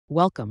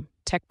Welcome,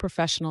 tech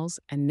professionals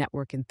and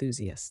network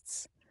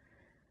enthusiasts.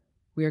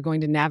 We are going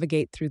to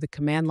navigate through the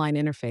command line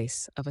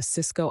interface of a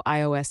Cisco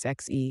IOS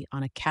XE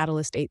on a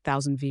Catalyst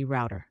 8000V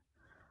router.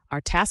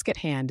 Our task at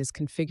hand is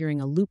configuring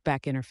a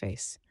loopback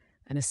interface,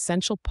 an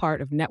essential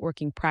part of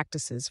networking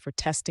practices for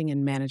testing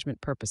and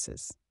management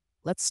purposes.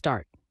 Let's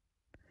start.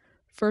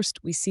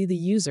 First, we see the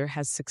user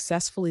has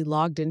successfully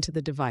logged into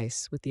the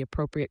device with the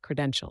appropriate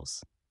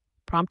credentials.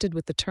 Prompted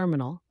with the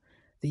terminal,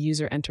 the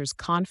user enters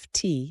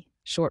conf-t,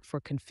 short for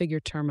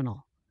configure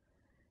terminal.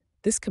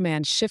 This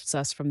command shifts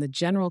us from the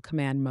general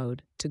command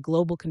mode to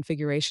global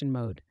configuration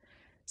mode,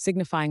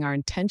 signifying our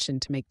intention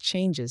to make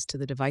changes to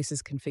the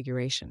device's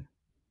configuration.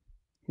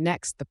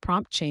 Next, the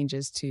prompt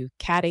changes to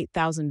cat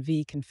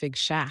 8000v config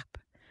shap,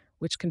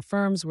 which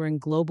confirms we're in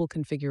global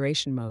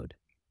configuration mode.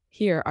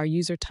 Here, our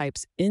user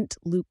types int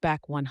loopback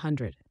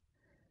 100.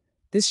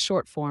 This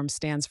short form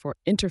stands for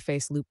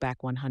interface loopback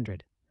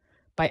 100.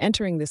 By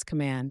entering this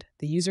command,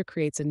 the user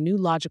creates a new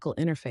logical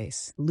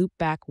interface,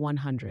 loopback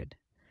 100.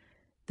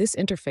 This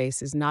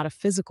interface is not a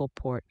physical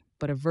port,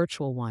 but a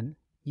virtual one,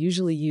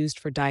 usually used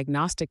for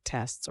diagnostic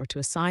tests or to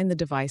assign the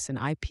device an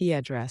IP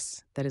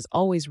address that is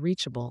always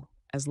reachable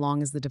as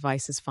long as the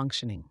device is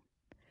functioning.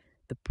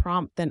 The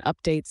prompt then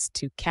updates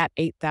to cat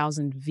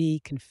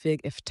 8000v config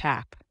if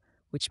tap,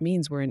 which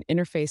means we're in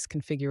interface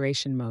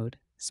configuration mode,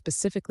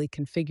 specifically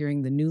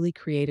configuring the newly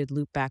created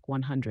loopback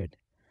 100.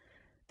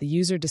 The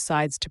user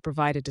decides to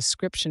provide a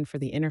description for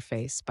the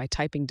interface by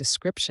typing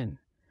description,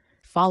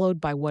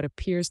 followed by what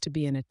appears to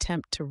be an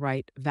attempt to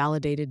write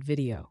validated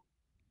video.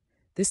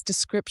 This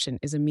description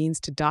is a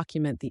means to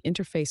document the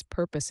interface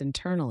purpose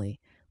internally,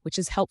 which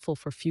is helpful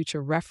for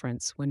future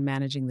reference when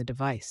managing the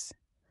device.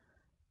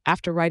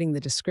 After writing the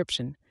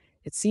description,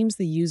 it seems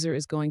the user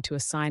is going to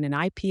assign an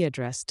IP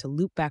address to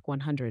loopback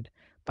 100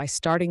 by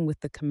starting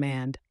with the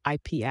command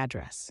IP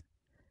address.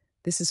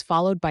 This is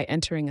followed by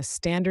entering a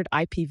standard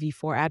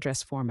IPv4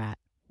 address format,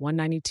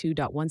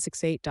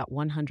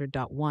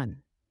 192.168.100.1.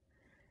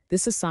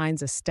 This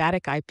assigns a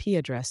static IP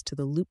address to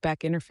the loopback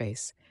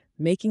interface,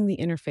 making the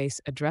interface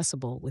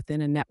addressable within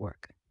a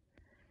network.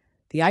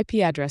 The IP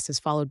address is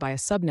followed by a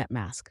subnet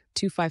mask,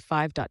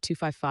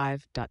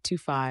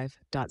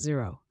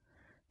 255.255.25.0.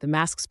 The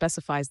mask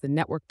specifies the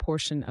network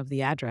portion of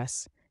the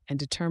address and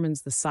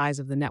determines the size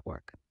of the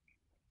network.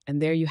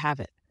 And there you have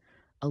it.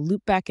 A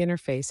loopback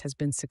interface has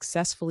been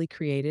successfully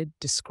created,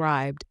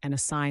 described, and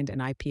assigned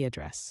an IP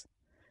address.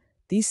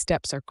 These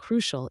steps are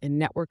crucial in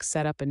network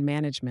setup and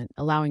management,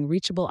 allowing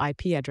reachable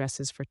IP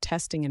addresses for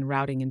testing and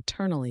routing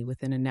internally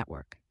within a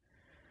network.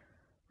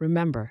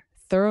 Remember,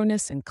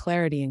 thoroughness and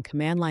clarity in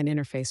command line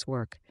interface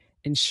work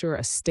ensure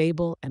a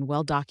stable and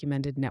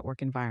well-documented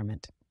network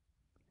environment.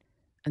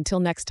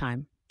 Until next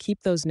time,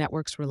 keep those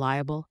networks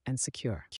reliable and secure.